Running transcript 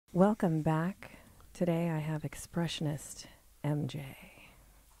Welcome back. Today I have expressionist MJ.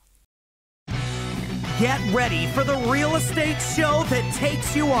 Get ready for the real estate show that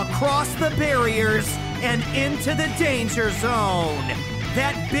takes you across the barriers and into the danger zone.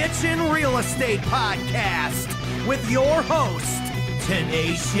 That Bitchin' Real Estate Podcast with your host,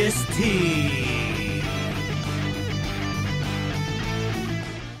 Tenacious T.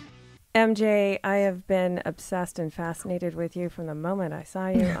 MJ, I have been obsessed and fascinated with you from the moment I saw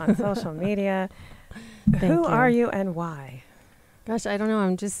you on social media. Who are you and why? Gosh, I don't know.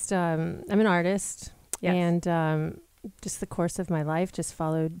 I'm just, I'm an artist. Yes. And just the course of my life just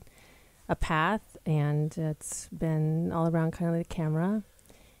followed a path, and it's been all around kind of like the camera,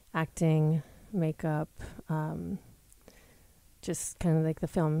 acting, makeup, just kind of like the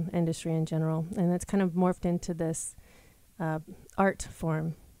film industry in general. And it's kind of morphed into this art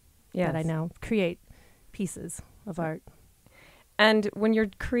form that I now create pieces of art. And when you're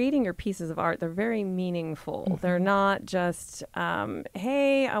creating your pieces of art, they're very meaningful. Mm-hmm. They're not just,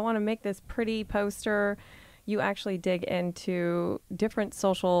 hey, I want to make this pretty poster. You actually dig into different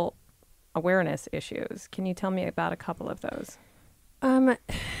social awareness issues. Can you tell me about a couple of those?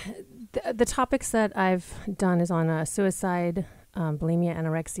 The topics that I've done is on suicide, bulimia,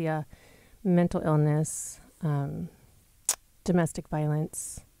 anorexia, mental illness, domestic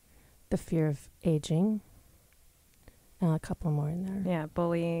violence, the fear of aging, a couple more in there. Yeah,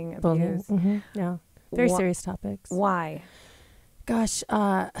 bullying, abuse. Mm-hmm. Yeah, very serious topics. Why? Gosh,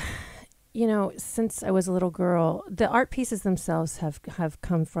 you know, since I was a little girl, the art pieces themselves have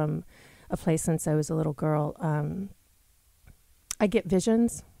come from a place since I was a little girl. I get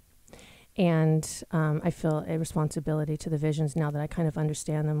visions, and I feel a responsibility to the visions now that I kind of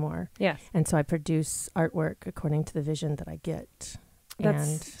understand them more. Yes. And so I produce artwork according to the vision that I get. That's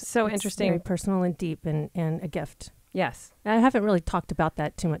and so it's interesting. Very personal and deep, and a gift. Yes. I haven't really talked about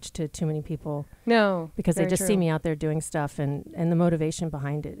that too much to too many people. No. Because they just true. see me out there doing stuff, and the motivation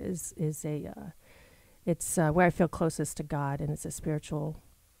behind it is it's where I feel closest to God, and it's a spiritual.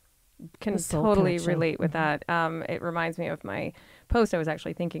 Can soul totally connection. relate with Mhm. that. It reminds me of my post. I was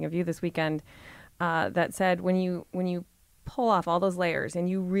actually thinking of you this weekend. That said, when you pull off all those layers and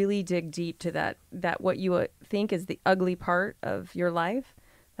you really dig deep to that what you think is the ugly part of your life,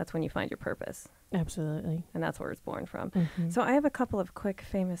 that's when you find your purpose. Absolutely. And that's where it's born from. Mm-hmm. So I have a couple of quick,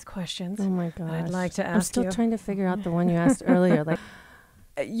 famous questions. Oh my gosh. I'd like to ask I'm still you. trying to figure out the one you asked earlier. Like,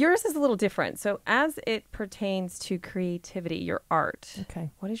 Yours is a little different. So as it pertains to creativity, your art,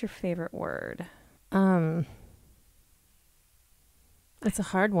 okay. what is your favorite word? It's a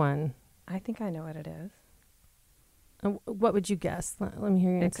hard one. I think I know what it is. What would you guess? Let me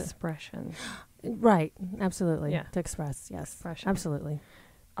hear your answer. Expression. Right. Absolutely. Yeah. To express. Yes. Expression. Absolutely.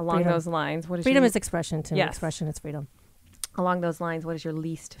 Along Freedom. those lines, what is Freedom your, is expression to me. Yes. Expression is freedom. along those lines, what is your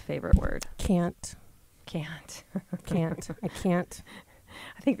least favorite word? Can't. Can't. Can't. I can't.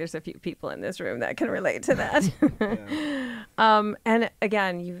 I think there's a few people in this room that can relate to that. And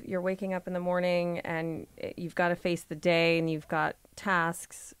again, you're waking up in the morning and you've got to face the day and you've got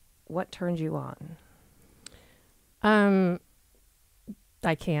tasks. What turns you on?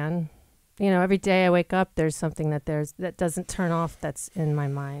 I can. You know, every day I wake up, there's something that doesn't turn off that's in my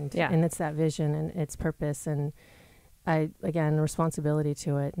mind. Yeah. And it's that vision and its purpose, and again, responsibility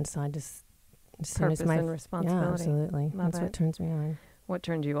to it. And so I just, as soon as Purpose and responsibility. Yeah, absolutely. Love That's it. what turns me on. What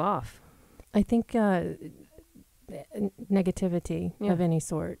turned you off? I think negativity Yeah. of any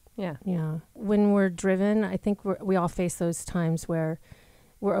sort. Yeah. Yeah. When we're driven, I think we all face those times where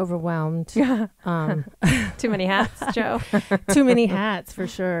we're overwhelmed. Yeah. Um, Too many hats, Joe. too many hats for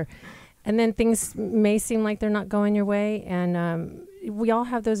sure. And then things may seem like they're not going your way. And we all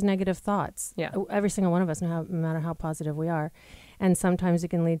have those negative thoughts. Yeah. Every single one of us, no matter how positive we are. And sometimes it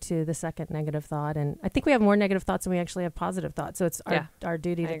can lead to the second negative thought. And I think we have more negative thoughts than we actually have positive thoughts. So it's our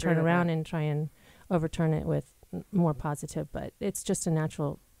duty I to agree turn with around that. and try and overturn it with more positive. But it's just a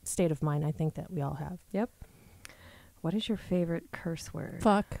natural state of mind, I think, that we all have. Yep. What is your favorite curse word?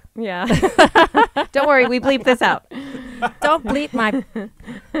 Fuck. Yeah. Don't worry, we bleep this out. Don't bleep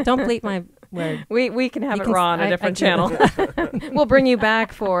my word. We can have You it can raw on a I different get it. channel. We'll bring you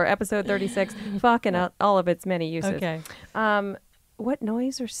back for episode 36. Fuck and all of its many uses. Okay. What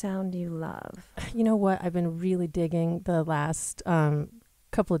noise or sound do you love? You know what? I've been really digging the last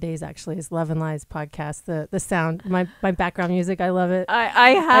couple of days, actually, is Love and Lies podcast. The sound, my background music, I love it.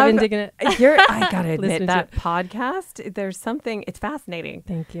 I have I've been digging it. I gotta admit Listening to that podcast. There's something. It's fascinating.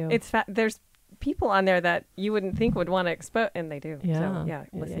 Thank you. There's people on there that you wouldn't think would want to expose, and they do. Yeah. So Yeah,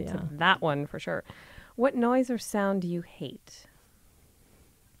 listen yeah. to that one for sure. What noise or sound do you hate?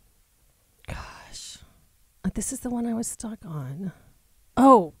 Gosh, this is the one I was stuck on.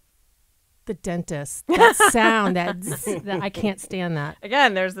 Oh, the dentist. That sound, that I can't stand that.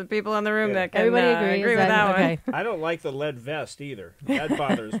 Again, there's the people in the room that can Everybody agrees agree with that okay. one. I don't like the lead vest either. That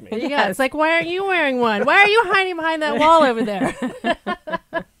bothers me. Yeah, it's like, why aren't you wearing one? Why are you hiding behind that wall over there?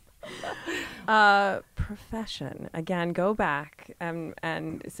 Profession. Again, go back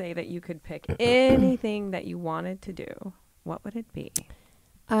and say that you could pick anything that you wanted to do. What would it be?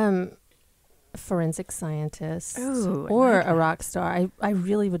 Forensic scientist. Ooh, I or like a rock star. I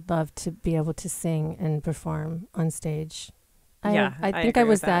really would love to be able to sing and perform on stage. Yeah, I I think I agree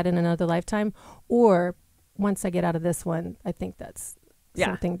was with that. that in another lifetime. Or once I get out of this one, I think that's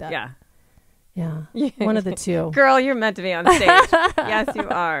something that, yeah. one of the two. Girl, you're meant to be on stage. Yes, you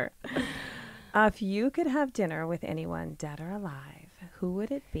are. If you could have dinner with anyone, dead or alive, who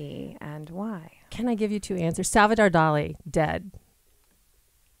would it be and why? Can I give you two answers? Salvador Dali, dead.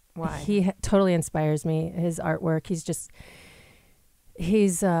 Why? He totally inspires me. His artwork.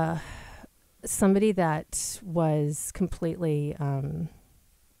 He's somebody that was completely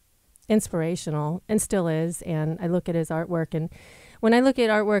inspirational and still is. And I look at his artwork, and when I look at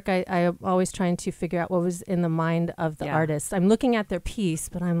artwork, I am always trying to figure out what was in the mind of the artist. I'm looking at their piece,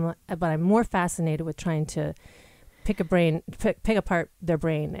 but I'm more fascinated with trying to pick apart their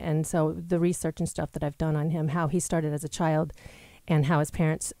brain. And so the research and stuff that I've done on him, how he started as a child, and how his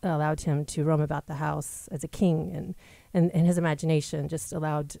parents allowed him to roam about the house as a king, and his imagination just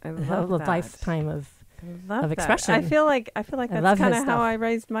allowed a lifetime of expression. I feel like that's kind of how I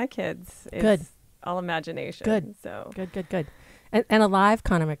raised my kids. It's Good. All imagination. Good. So Good. And alive,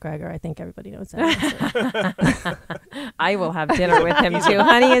 Conor McGregor. I think everybody knows that. I will have dinner with him too,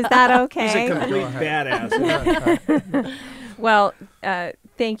 honey. Is that okay? He's a complete badass. Well,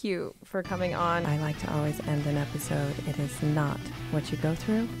 thank you for coming on. I like to always end an episode. It is not what you go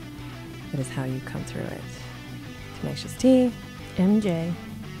through. It is how you come through it. Tenacious T. MJ.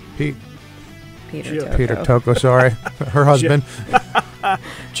 Peter Toko, sorry. Her husband.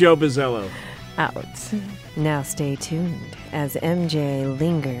 Joe Bizzello. Out. Now stay tuned as MJ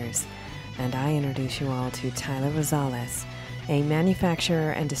lingers and I introduce you all to Tyler Rosales, a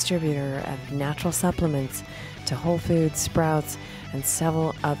manufacturer and distributor of natural supplements to Whole Foods, Sprouts, and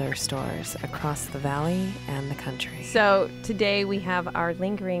several other stores across the valley and the country. So today we have our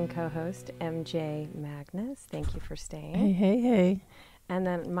lingering co-host, MJ Magnus. Thank you for staying. Hey. And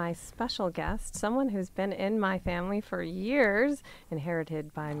then my special guest, someone who's been in my family for years,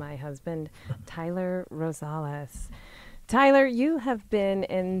 inherited by my husband, Tyler Rosales. Tyler, you have been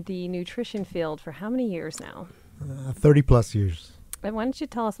in the nutrition field for how many years now? 30 plus years. And why don't you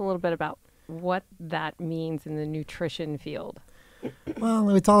tell us a little bit about what that means in the nutrition field?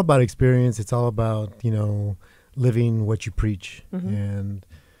 Well, it's all about experience. It's all about, living what you preach. Mm-hmm. And,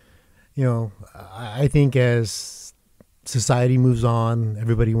 I think as society moves on,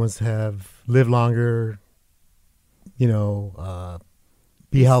 everybody wants to live longer,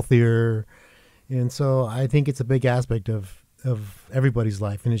 be healthier. And so I think it's a big aspect of everybody's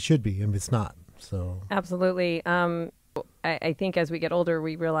life, and it should be, and it's not. So Absolutely. I think as we get older,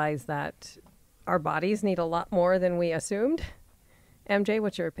 we realize that our bodies need a lot more than we assumed. MJ,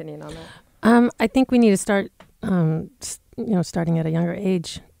 what's your opinion on that? I think we need to start, starting at a younger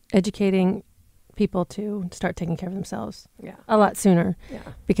age, educating people to start taking care of themselves a lot sooner. Yeah.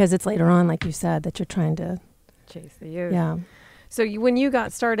 Because it's later on, like you said, that you're trying to Chase the youth. Yeah. So when you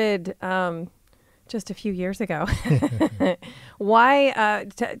got started just a few years ago, why?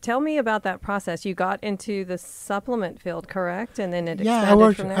 Tell me about that process. You got into the supplement field, correct? And then it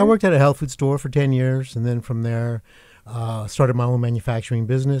expanded from there? I worked at a health food store for 10 years, and then from there started my own manufacturing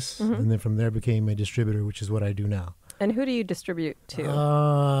business, and then from there became a distributor, which is what I do now. And who do you distribute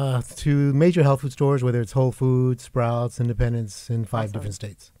to? To major health food stores, whether it's Whole Foods, Sprouts, Independence, in 5 different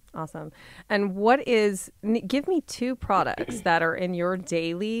states. Awesome. And give me 2 products that are in your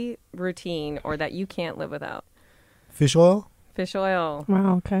daily routine or that you can't live without. Fish oil. Fish oil.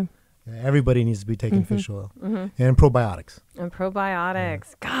 Wow, okay. Everybody needs to be taking fish oil. And probiotics. And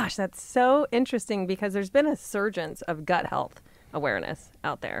probiotics. Yeah. Gosh, that's so interesting because there's been a surgence of gut health awareness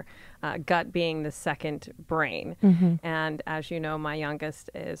out there. Gut being the second brain. And as you know, my youngest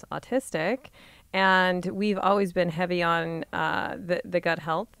is autistic. And we've always been heavy on the gut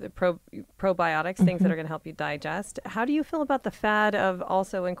health, the probiotics, things that are going to help you digest. How do you feel about the fad of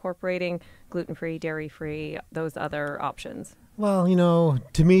also incorporating gluten-free, dairy-free, those other options? Well,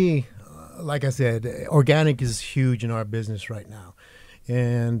 to me, like I said, organic is huge in our business right now.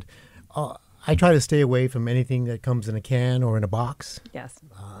 And I try to stay away from anything that comes in a can or in a box. Yes.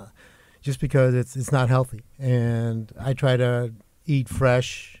 Just because it's not healthy. And I try to eat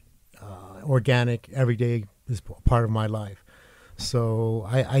fresh, organic every day is part of my life. So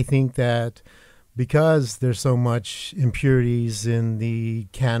I think that because there's so much impurities in the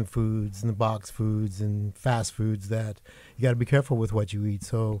canned foods and the box foods and fast foods, that you got to be careful with what you eat.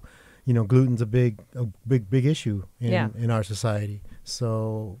 So, gluten's a big issue in our society.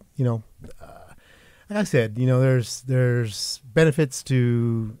 So, like I said, there's benefits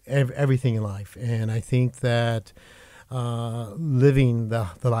to everything in life, and I think that living the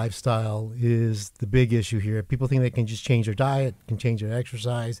lifestyle is the big issue here. People think they can just change their diet, can change their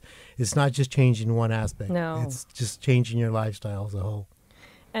exercise. It's not just changing one aspect. No. It's just changing your lifestyle as a whole.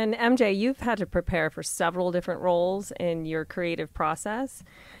 And MJ, you've had to prepare for several different roles in your creative process.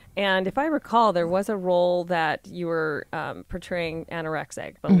 And if I recall, there was a role that you were portraying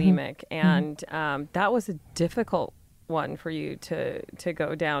anorexic, bulimic, and that was a difficult one for you to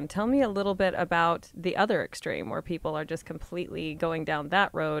go down. Tell me a little bit about the other extreme, where people are just completely going down that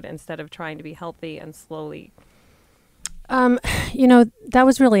road instead of trying to be healthy and slowly. That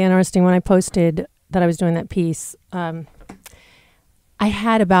was really interesting when I posted that I was doing that piece. I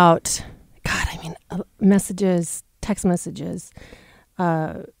had about, messages, text messages,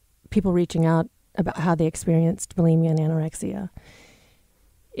 people reaching out about how they experienced bulimia and anorexia.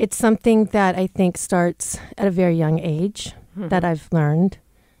 It's something that I think starts at a very young age that I've learned,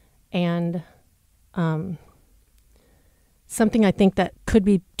 and something I think that could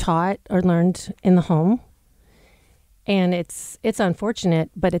be taught or learned in the home. And it's unfortunate,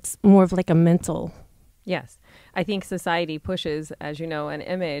 but it's more of like a mental. Yes. I think society pushes, as you know, an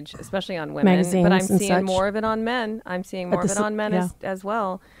image, especially on women, Magazines but I'm and seeing such. more of it on men. I'm seeing more of it on men as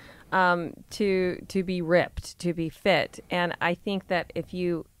well, to be ripped, to be fit. And I think that if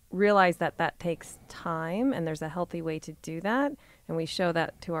you realize that takes time and there's a healthy way to do that, and we show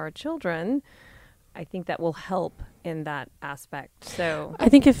that to our children, I think that will help in that aspect. So I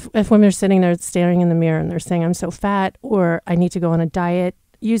think if women are sitting there staring in the mirror and they're saying, I'm so fat, or I need to go on a diet,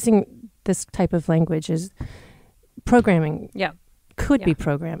 using this type of language is programming. Yeah. Could be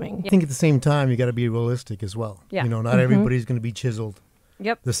programming. I think at the same time, you got to be realistic as well. Yeah. Not everybody's going to be chiseled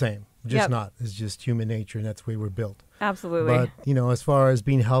Yep. the same. Just not. It's just human nature, and that's the way we're built. Absolutely. But, as far as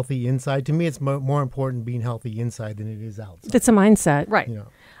being healthy inside, to me, it's more important being healthy inside than it is outside. It's a mindset. Right.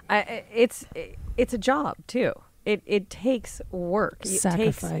 It's a job too. It takes work. It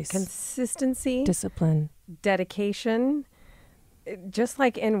Sacrifice. takes consistency, Discipline. dedication. Just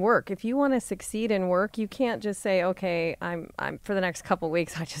like in work, if you want to succeed in work, you can't just say, okay, I'm for the next couple of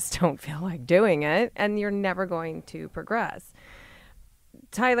weeks, I just don't feel like doing it, and you're never going to progress.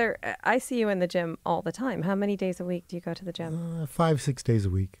 Tyler, I see you in the gym all the time. How many days a week do you go to the gym? 5-6 days a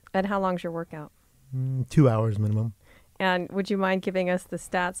week. And how long's your workout? 2 hours minimum. And would you mind giving us the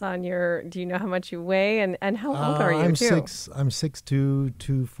stats on do you know how much you weigh, and how old are you I'm too? 6'2",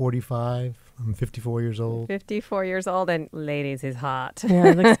 245. I'm 54 years old. 54 years old, and ladies, he's hot. Yeah,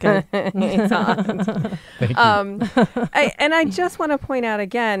 it looks good. He's hot. Thank you. I just want to point out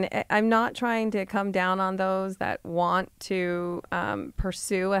again, I'm not trying to come down on those that want to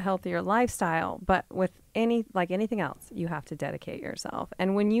pursue a healthier lifestyle, but with anything else, you have to dedicate yourself.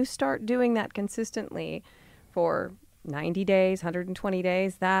 And when you start doing that consistently for 90 days, 120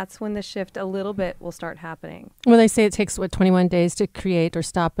 days, that's when the shift a little bit will start happening. Well, they say it takes 21 days to create or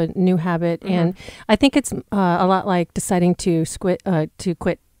stop a new habit, and I think it's a lot like deciding to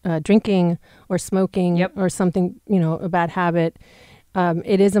quit drinking or smoking or something, a bad habit.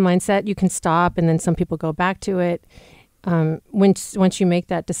 It is a mindset. You can stop, and then some people go back to it. Once you make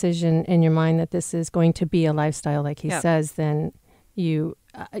that decision in your mind that this is going to be a lifestyle, like he says, then you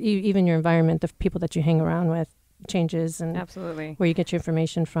even your environment, the people that you hang around with, changes, and absolutely where you get your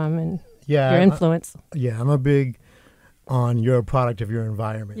information from and your influence. I'm a big on you're a product of your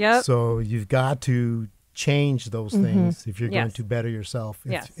environment. Yep. So you've got to change those things if you're going to better yourself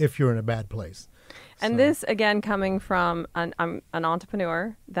if you're in a bad place. And this, again, coming from an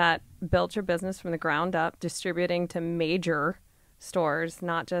entrepreneur that built your business from the ground up, distributing to major stores,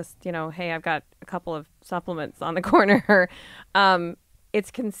 not just, hey, I've got a couple of supplements on the corner.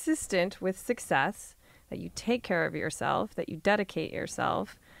 It's consistent with success, that you take care of yourself, that you dedicate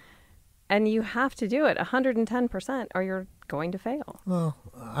yourself, and you have to do it 110% or you're going to fail. Well,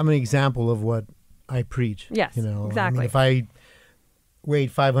 I'm an example of what I preach. Yes, exactly. If I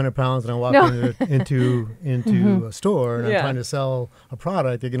weighed 500 pounds and I walk into a store and I'm trying to sell a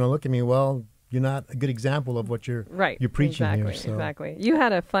product, they're going to look at me, well, you're not a good example of what you're preaching here. So. Exactly. You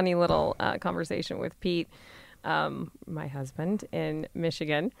had a funny little conversation with Pete, my husband, in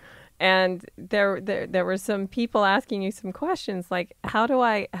Michigan. And there were some people asking you some questions like,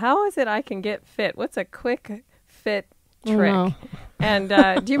 how is it I can get fit? What's a quick fit trick? No. And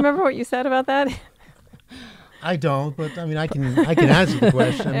do you remember what you said about that? I don't, but I mean, I can answer the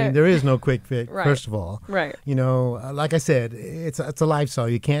question. I mean, there is no quick fix. Right. First of all, Right. you know, like I said, it's a lifestyle.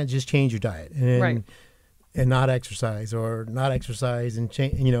 You can't just change your diet Right. and not exercise, or not exercise and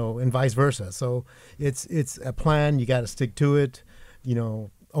change, you know, and vice versa. So it's a plan. You got to stick to it. You know,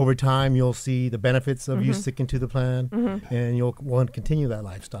 over time you'll see the benefits of you sticking to the plan, and you'll want to continue that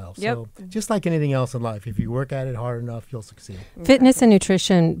lifestyle. Yep. So just like anything else in life, if you work at it hard enough, you'll succeed. Fitness and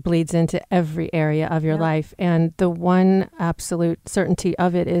nutrition bleeds into every area of your Yeah. life. And the one absolute certainty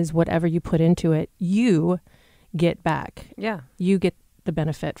of it is whatever you put into it, you get back. Yeah. You get the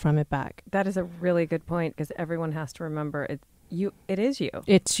benefit from it back. That is a really good point, because everyone has to remember it is you.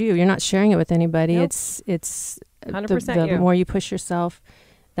 It's you. You're not sharing it with anybody. Nope. It's 100% the you. more you push yourself,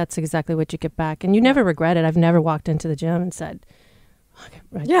 that's exactly what you get back. And you never regret it. I've never walked into the gym and said,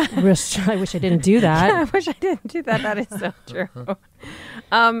 Yeah. I wish I didn't do that. I wish I didn't do that. That is so true.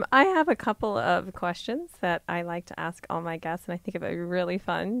 I have a couple of questions that I like to ask all my guests, and I think it would be really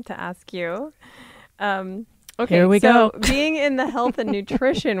fun to ask you. Okay, Here we so go. being in the health and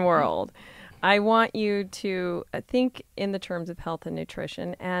nutrition world, I want you to think in the terms of health and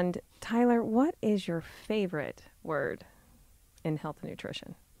nutrition. And Tyler, what is your favorite word in health and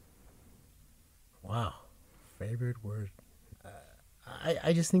nutrition? Wow, favorite word.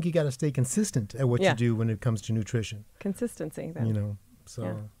 I just think you got to stay consistent at what Yeah. you do when it comes to nutrition. Consistency, then. You know, so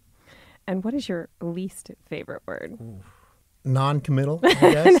Yeah. And what is your least favorite word? non-committal, I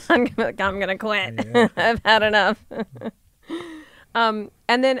guess. I'm gonna quit. Yeah. I've had enough. And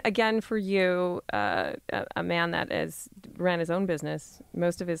then again, for you, a man that ran his own business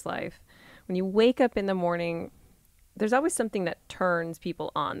most of his life, when you wake up in the morning, there's always something that turns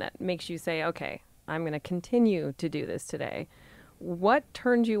people on, that makes you say, "Okay, I'm going to continue to do this today." What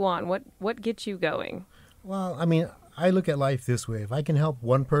turns you on? What gets you going? Well, I mean, I look at life this way: if I can help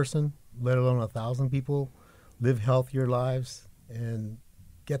one person, let alone 1,000 people, live healthier lives and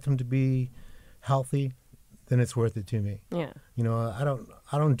get them to be healthy, then it's worth it to me. Yeah. You know,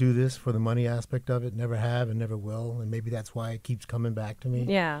 I don't do this for the money aspect of it. Never have and never will. And maybe that's why it keeps coming back to me.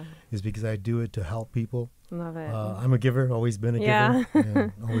 Yeah. Is because I do it to help people. Love it. I'm a giver. Always been a Yeah.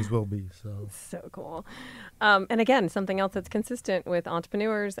 giver. And always will be. So So cool. And again, something else that's consistent with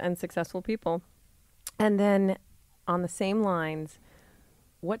entrepreneurs and successful people. And then on the same lines,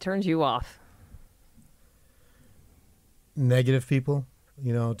 what turns you off? negative people.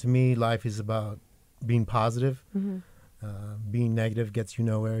 You know, to me, life is about being positive. Being negative gets you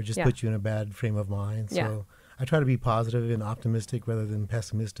nowhere. Just Yeah. puts you in a bad frame of mind. Yeah. So I try to be positive and optimistic rather than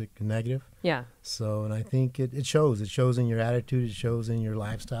pessimistic and negative. Yeah. So, and I think it shows. It shows in your attitude. It shows in your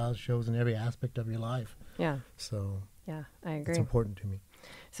lifestyle. It shows in every aspect of your life. Yeah. So Yeah. I it's agree. important to me.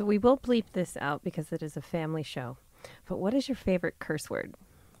 So we will bleep this out because it is a family show. But what is your favorite curse word?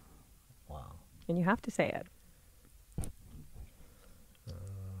 Wow. And you have to say it.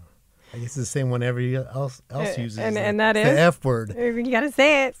 I guess it's the same one everybody else uses. and that the is? F word. You got to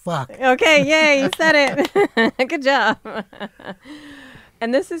say it. Fuck. Okay, yay, you said it. Good job.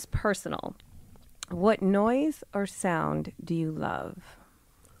 And this is personal. What noise or sound do you love?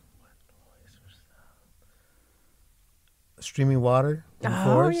 Streaming water. In Oh,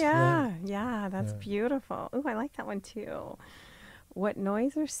 forest. yeah. Yeah, that's Yeah. beautiful. Oh, I like that one too. What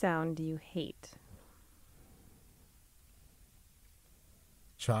noise or sound do you hate?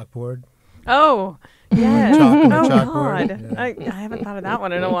 Chalkboard. Oh, yes. Chalk on the Oh, chalkboard. God. Yeah. I haven't thought of that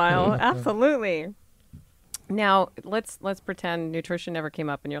one in a while. Absolutely. Now, let's pretend nutrition never came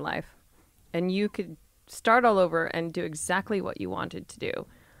up in your life and you could start all over and do exactly what you wanted to do.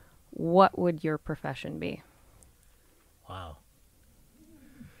 What would your profession be? Wow.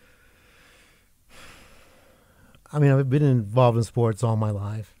 I mean, I've been involved in sports all my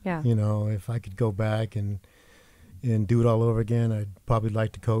life. Yeah. You know, if I could go back and do it all over again, I'd probably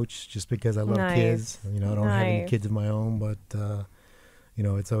like to coach just because I love Nice. kids. You know, I don't have any Nice. kids of my own, but, you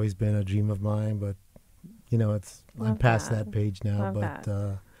know, it's always been a dream of mine. But, you know, I'm Love past that. that page now. Love But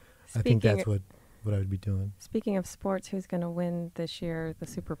that. I think that's what I would be doing. Speaking of sports, who's going to win this year the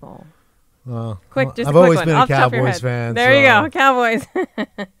Super Bowl? Quick, Just I've a quick always one, been a off the top of your Cowboys head. fan. There you so- go, Cowboys.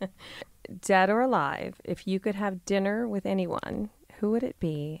 Dead or alive, if you could have dinner with anyone, who would it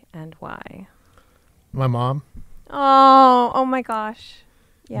be and why? My mom. Oh my gosh.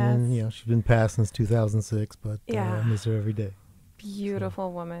 Yes. And, you know, she's been passed since 2006, but Yeah. I miss her every day.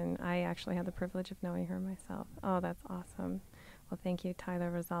 Beautiful woman. I actually had the privilege of knowing her myself. Oh, that's awesome. Well, thank you,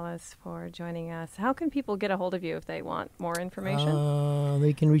 Tyler Rosales, for joining us. How can people get a hold of you if they want more information?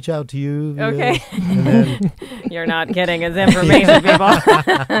 They can reach out to you. Okay. And then You're not getting his information, people.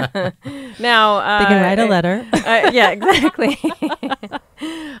 Now, They can write a letter. yeah, exactly.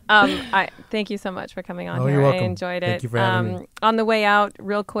 I thank you so much for coming on here. you're welcome. I enjoyed it. Thank you for having me. On the way out,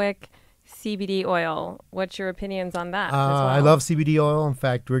 real quick, CBD oil. What's your opinions on that? As well? I love CBD oil. In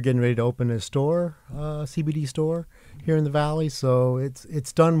fact, we're getting ready to open a store, CBD store here in the Valley. So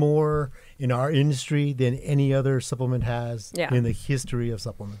it's done more in our industry than any other supplement has in the history of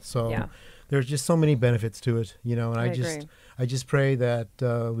supplements. So there's just so many benefits to it, and I just pray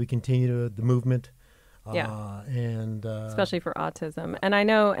that we continue the movement. And especially for autism. And I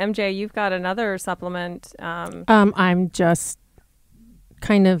know, MJ, you've got another supplement. I'm just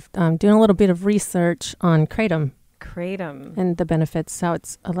kind of doing a little bit of research on Kratom and the benefits, how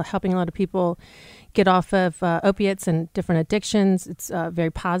it's helping a lot of people get off of opiates and different addictions. It's very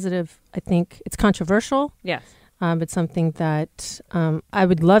positive. I think it's controversial. Yes. It's something that I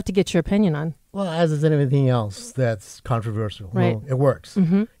would love to get your opinion on. Well, as is anything else that's controversial. Right. Well, it works.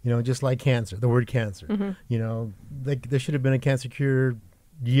 Mm-hmm. Just like cancer, the word cancer. Mm-hmm. There should have been a cancer cure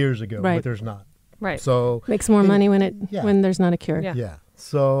years ago, Right. but there's not. Right. So Makes more money when there's not a cure. Yeah. Yeah.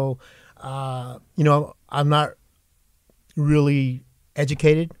 So, I'm not really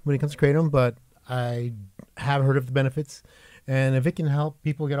educated when it comes to Kratom, but I have heard of the benefits. And if it can help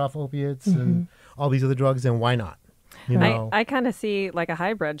people get off opiates and all these other drugs, then why not? I kind of see like a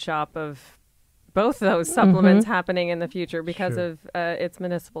hybrid shop of both those supplements happening in the future because of its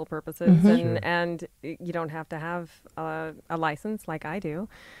municipal purposes. And you don't have to have a license like I do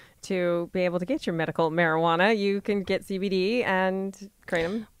to be able to get your medical marijuana. You can get CBD and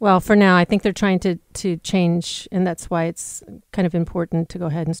Kratom. Well, for now, I think they're trying to change, and that's why it's kind of important to go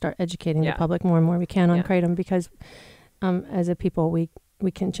ahead and start educating the public more and more we can on Kratom, because as a people, we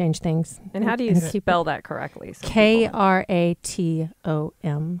can change things. And how do you spell that correctly? So Kratom,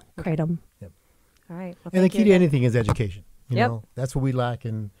 Kratom. Yep. All right. Well, And the thank key you to again. anything is education. Yep. That's what we lack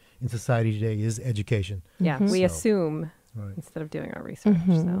in society today is education. Yeah, we So, assume right. instead of doing our research.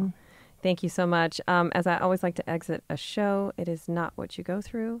 So thank you so much. As I always like to exit a show, it is not what you go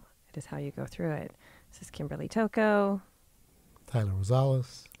through, it is how you go through it. This is Kimberly Toko. Tyler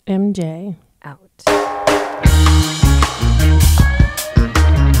Rosales. MJ. Out.